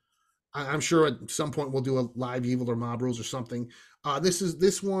on. I'm sure at some point we'll do a Live Evil or Mob Rules or something.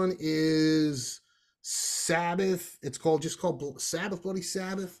 This one is Sabbath. It's called Sabbath Bloody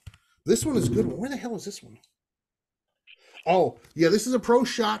Sabbath. This one is a good one. Where the hell is this one? Oh yeah, this is a pro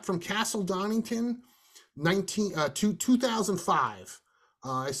shot from Castle Donington, 2005.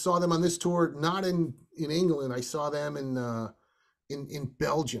 I saw them on this tour, not in England. I saw them in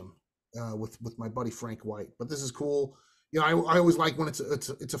Belgium with my buddy Frank White. But this is cool. You know, I always like when it's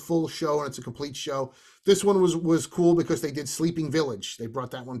a full show and it's a complete show. This one was cool because they did Sleeping Village. They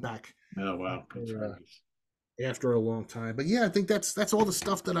brought that one back. Oh wow, that's After, nice. after a long time. But yeah, I think that's all the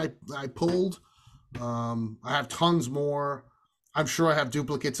stuff that I pulled. I have tons more. I'm sure I have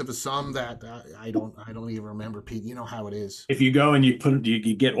duplicates of some that I don't even remember. Pete, you know how it is. If you go and you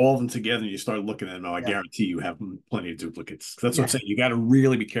get all of them together and you start looking at them, I Yeah, guarantee you have plenty of duplicates. That's what I'm yeah, saying. You got to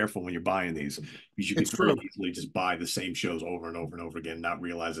really be careful when you're buying these, because you it's could very true. easily just buy the same shows over and over and over again, not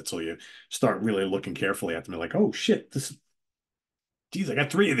realize it till you start really looking carefully at them. You're like, oh shit, geez, I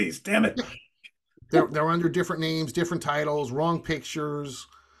got three of these. Damn it. Yeah, they're under different names, different titles, wrong pictures.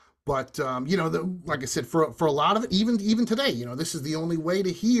 But you know, like I said, for a lot of it, even today, you know, this is the only way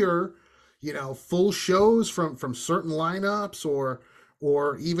to hear, you know, full shows from certain lineups,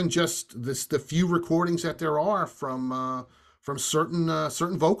 or even just the few recordings that there are from certain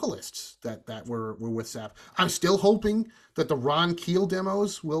vocalists that were with Sap. I'm still hoping that the Ron Keel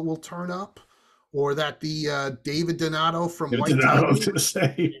demos will turn up, or that the David Donato from It's White not what I was Tiger, going to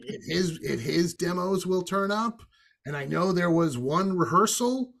say. his demos will turn up. And I know there was one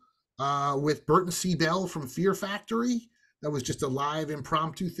rehearsal with Burton C. Bell from Fear Factory. That was just a live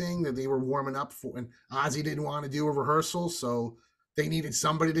impromptu thing that they were warming up for. And Ozzy didn't want to do a rehearsal, so they needed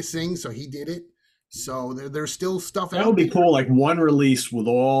somebody to sing, so he did it. So there's still stuff That would out be there. cool. Like one release with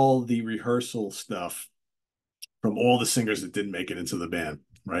all the rehearsal stuff from all the singers that didn't make it into the band,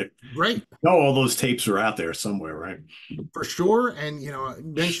 right? Great. No, all those tapes are out there somewhere, right? For sure. And you know,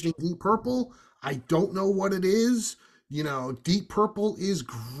 mentioning Deep Purple, I don't know what it is. You know, Deep Purple is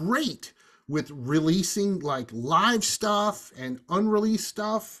great with releasing like live stuff and unreleased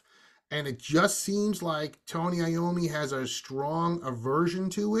stuff. And it just seems like Tony Iommi has a strong aversion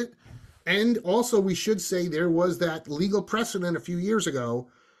to it. And also, we should say there was that legal precedent a few years ago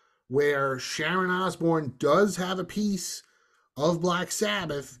where Sharon Osbourne does have a piece of Black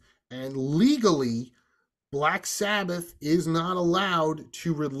Sabbath, and legally Black Sabbath is not allowed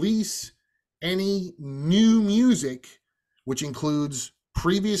to release any new music, which includes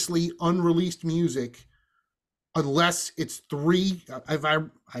previously unreleased music, unless it's three. If I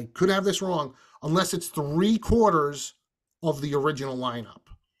could have this wrong, unless it's 3/4 of the original lineup.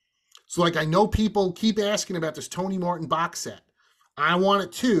 So, like, I know people keep asking about this Tony Martin box set. I want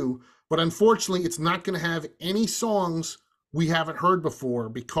it too, but unfortunately, it's not going to have any songs we haven't heard before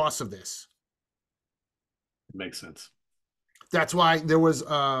because of this. It makes sense. That's why there was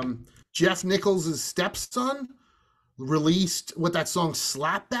Jeff Nichols' stepson released with that song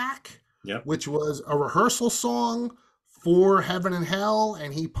Slapback, Yep. which was a rehearsal song for Heaven and Hell,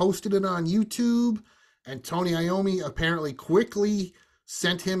 and he posted it on YouTube. And Tony Iommi apparently quickly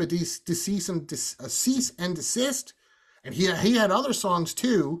sent him a cease and desist. And he had other songs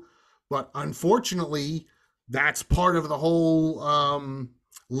too, but unfortunately, that's part of the whole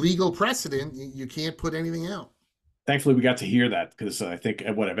legal precedent. You can't put anything out. Thankfully, we got to hear that, because I think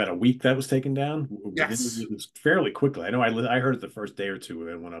about a week that was taken down. Yes. It was fairly quickly. I know I heard it the first day or two when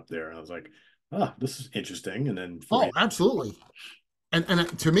I went up there, and I was like, "Oh, this is interesting." And then Oh, absolutely. And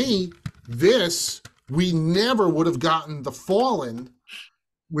to me, this we never would have gotten the Fallen,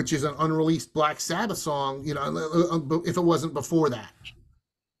 which is an unreleased Black Sabbath song, you know, if it wasn't before that.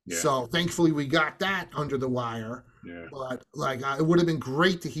 yeah, So thankfully we got that under the wire. yeah. But like, it would have been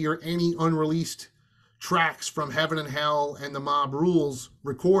great to hear any unreleased tracks from Heaven and Hell and the Mob Rules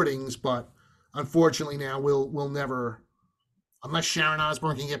recordings, but unfortunately now we'll never, unless Sharon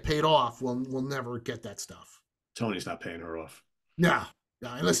Osbourne can get paid off, we'll never get that stuff. Tony's not paying her off. No, no.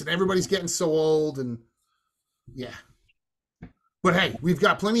 And listen, everybody's getting so old, and yeah. But hey, we've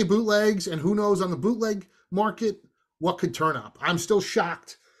got plenty of bootlegs, and who knows on the bootleg market what could turn up. I'm still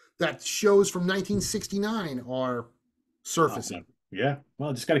shocked that shows from 1969 are surfacing. Yeah.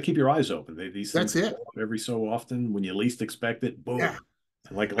 Well, just got to keep your eyes open. These things That's go it. off every so often when you least expect it. Yeah, Boom. And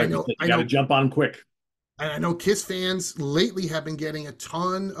I like you know. said, I you got to know. jump on quick. And I know Kiss fans lately have been getting a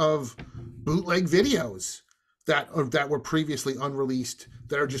ton of bootleg videos that were previously unreleased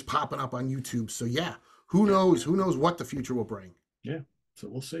that are just popping up on YouTube. So yeah, who Yeah. knows? Who knows what the future will bring? Yeah. So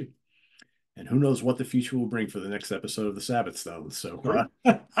we'll see. And who knows what the future will bring for the next episode of the Sabbath Stones. So, True.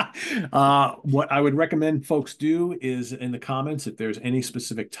 what I would recommend folks do is in the comments, if there's any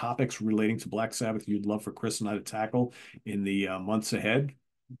specific topics relating to Black Sabbath you'd love for Chris and I to tackle in the months ahead,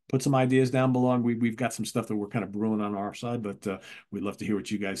 put some ideas down below. We've got some stuff that we're kind of brewing on our side, but we'd love to hear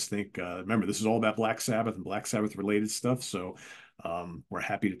what you guys think. Remember, this is all about Black Sabbath and Black Sabbath related stuff. So we're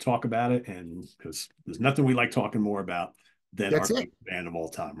happy to talk about it. And because there's nothing we like talking more about than our That's it. favorite band of all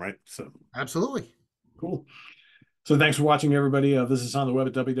time, right? So Absolutely. cool. So thanks for watching, everybody. Visit us on the web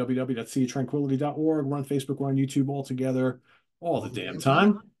at www.seatranquility.org. We're on Facebook, we're on YouTube all together, all the All the damn damn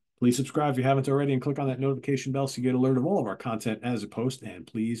time. time. Please subscribe if you haven't already and click on that notification bell so you get alert of all of our content as it posts. And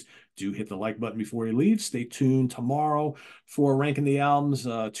please do hit the like button before you leave. Stay tuned tomorrow for Ranking the Albums.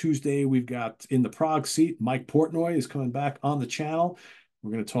 Tuesday, we've got In the Prague Seat. Mike Portnoy is coming back on the channel.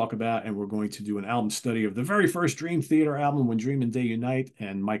 We're going to talk about and we're going to do an album study of the very first Dream Theater album, When Dream and Day Unite.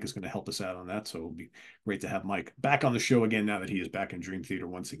 And Mike is going to help us out on that. So it'll be great to have Mike back on the show again now that he is back in Dream Theater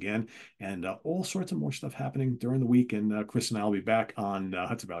once again. And all sorts of more stuff happening during the week. And Chris and I will be back on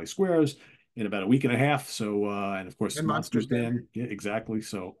Hudson Valley Squares in about a week and a half. So, and of course, And Monsters Monsters Den. Den. Yeah, exactly.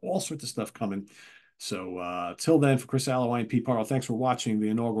 So all sorts of stuff coming. So till then, for Chris Alo and Pete Pardo, thanks for watching the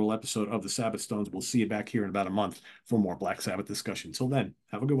inaugural episode of the Sabbath Stones. We'll see you back here in about a month for more Black Sabbath discussion. Till then,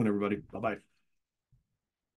 have a good one, everybody. Bye-bye.